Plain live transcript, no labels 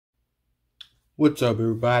What's up,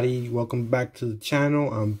 everybody? Welcome back to the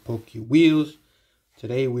channel. I'm PokeWheels.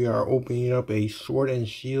 Today we are opening up a Sword and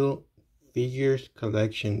Shield figures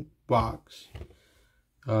collection box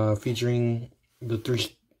featuring the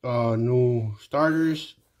three new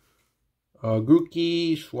starters,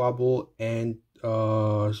 Grookey, Swablu, and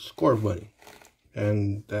Scorbunny,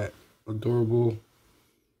 and that adorable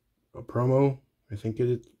promo. I think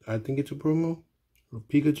it's a promo of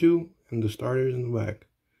Pikachu and the starters in the back.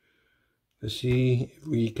 Let's see if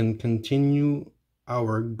we can continue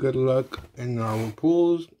our good luck in our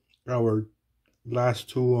pulls. Our last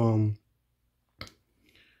two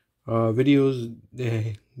videos,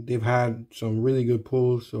 they've had some really good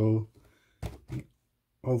pulls, so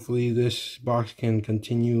hopefully this box can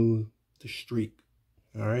continue the streak.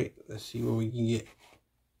 All right, let's see what we can get.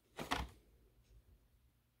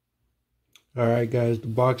 All right, guys, the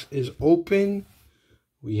box is open.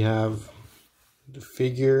 We have the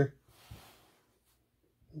figure.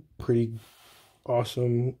 Pretty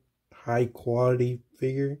awesome, high quality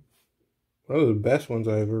figure. One of the best ones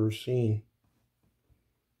I've ever seen.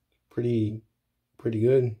 Pretty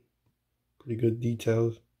good. Pretty good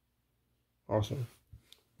details. Awesome.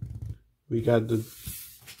 We got the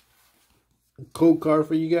code card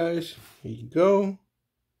for you guys. Here you go.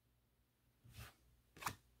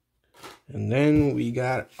 And then we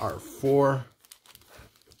got our 4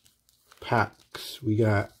 packs. We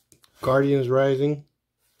got Guardians Rising.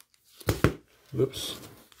 Whoops.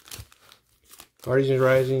 Guardians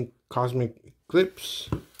Rising, Cosmic Eclipse,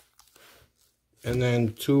 and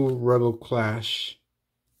then 2 Rebel Clash.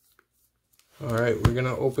 Alright, we're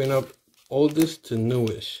gonna open up oldest to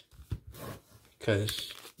newest,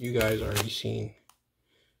 because you guys already seen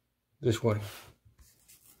this one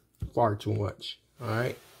far too much.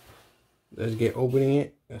 Alright, let's get opening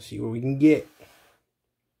it. Let's see what we can get.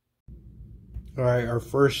 Alright, our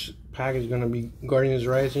first pack is gonna be Guardians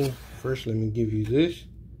Rising. First, let me give you this.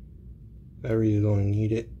 I really don't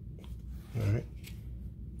need it. Alright.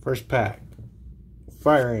 First pack.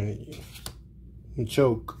 Fire Energy.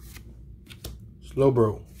 Machoke.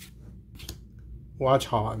 Slowbro.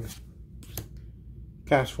 Watchog.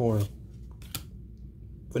 Castform.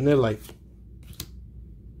 Vanillite.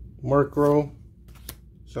 Murkrow.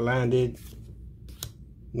 Salandit.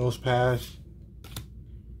 Nosepass.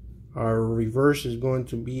 Our reverse is going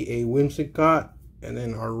to be a Whimsicott. And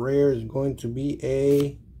then our rare is going to be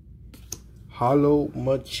a Hollow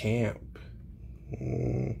Machamp.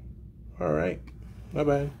 Alright, not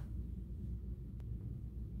bad.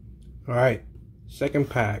 Alright,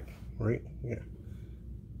 second pack, right? Yeah.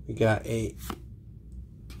 We got a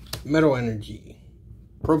Metal Energy,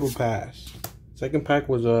 Probopass. Second pack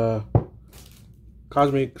was a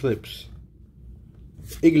Cosmic Eclipse,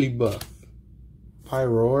 Igglybuff,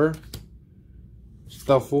 Pyroar,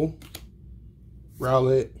 Stuffle,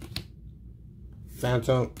 Rowlet,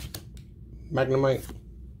 Phantom, Magnemite,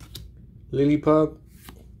 Lillipup.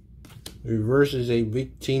 Reverse is a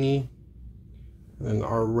Victini. And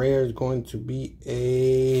our rare is going to be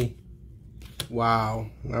a, wow,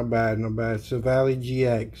 not bad, not bad, Silvally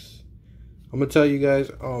GX. I'm going to tell you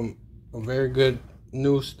guys a very good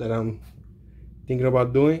news that I'm thinking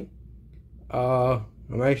about doing.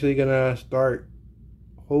 I'm actually going to start,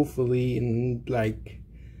 hopefully, in like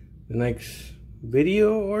the next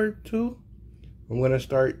video or 2, I'm gonna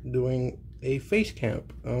start doing a face cam.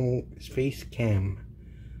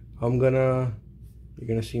 You're gonna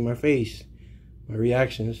see my face, my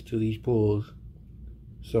reactions to these pulls.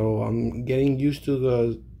 So I'm getting used to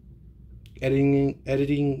the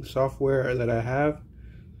editing software that I have,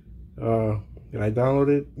 that I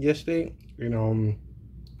downloaded yesterday. You know, I'm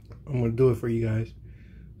gonna do it for you guys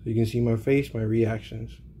so you can see my face, my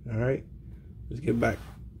reactions. All right, let's get back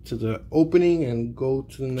to the opening and go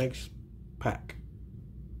to the next pack.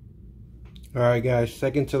 Alright, guys,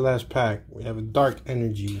 second to last pack. We have a Dark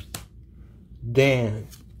Energy, Dan,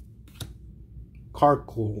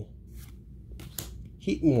 Carkol,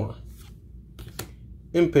 Heatmor,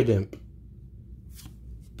 Impidimp,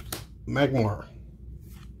 Magmar,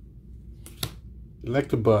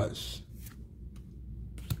 Electabuzz,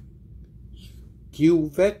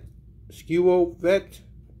 Skewvet,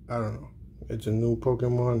 I don't know. It's a new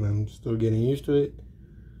Pokemon. I'm still getting used to it.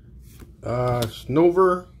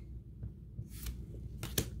 Snover.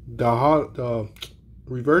 The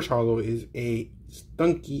reverse hollow is a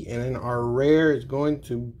Stunky, and then our rare is going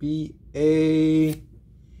to be a,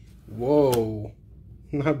 whoa,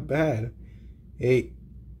 not bad, a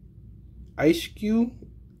Ice-Q,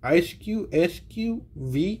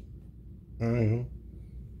 SQV. I don't know.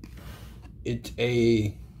 It's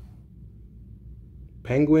a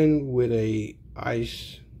penguin with a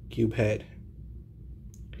ice cube head.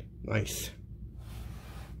 Nice.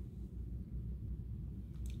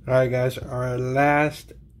 Alright guys, our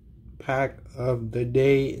last pack of the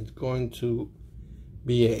day is going to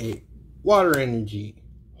be a water energy,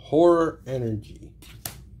 horror energy,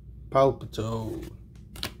 Palpito,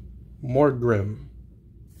 Morgrim,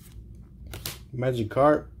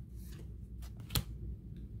 Magikarp,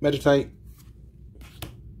 Meditite,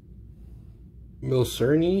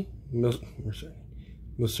 Milcery, I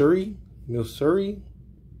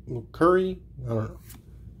don't know,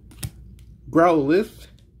 Growlithe,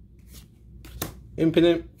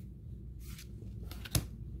 Impidimp.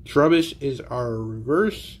 Trubbish is our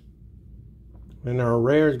reverse, and our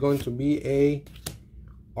rare is going to be a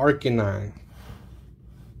Arcanine,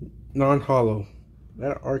 non-hollow.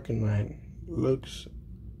 That Arcanine looks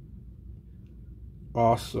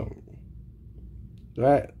awesome.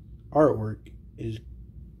 That artwork is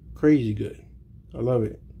crazy good. I love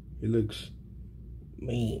it. It looks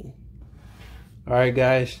mean. Alright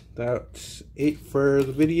guys, that's it for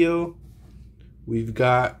the video. We've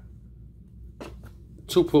got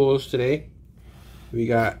 2 pulls today. We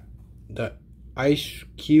got the Ace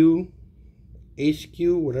Q,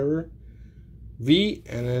 whatever, V,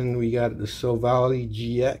 and then we got the Silvally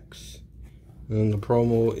GX. And the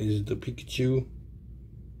promo is the Pikachu.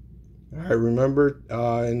 Alright, remember,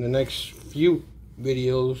 in the next few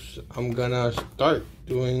videos, I'm gonna start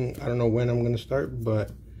doing, I don't know when I'm gonna start,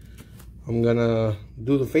 but I'm gonna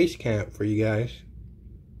do the face cam for you guys.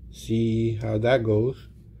 See how that goes.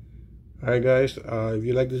 Alright guys, if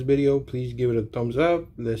you like this video, please give it a thumbs up.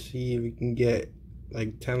 Let's see if we can get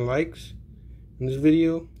like 10 likes in this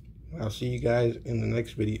video. I'll see you guys in the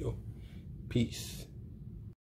next video. Peace.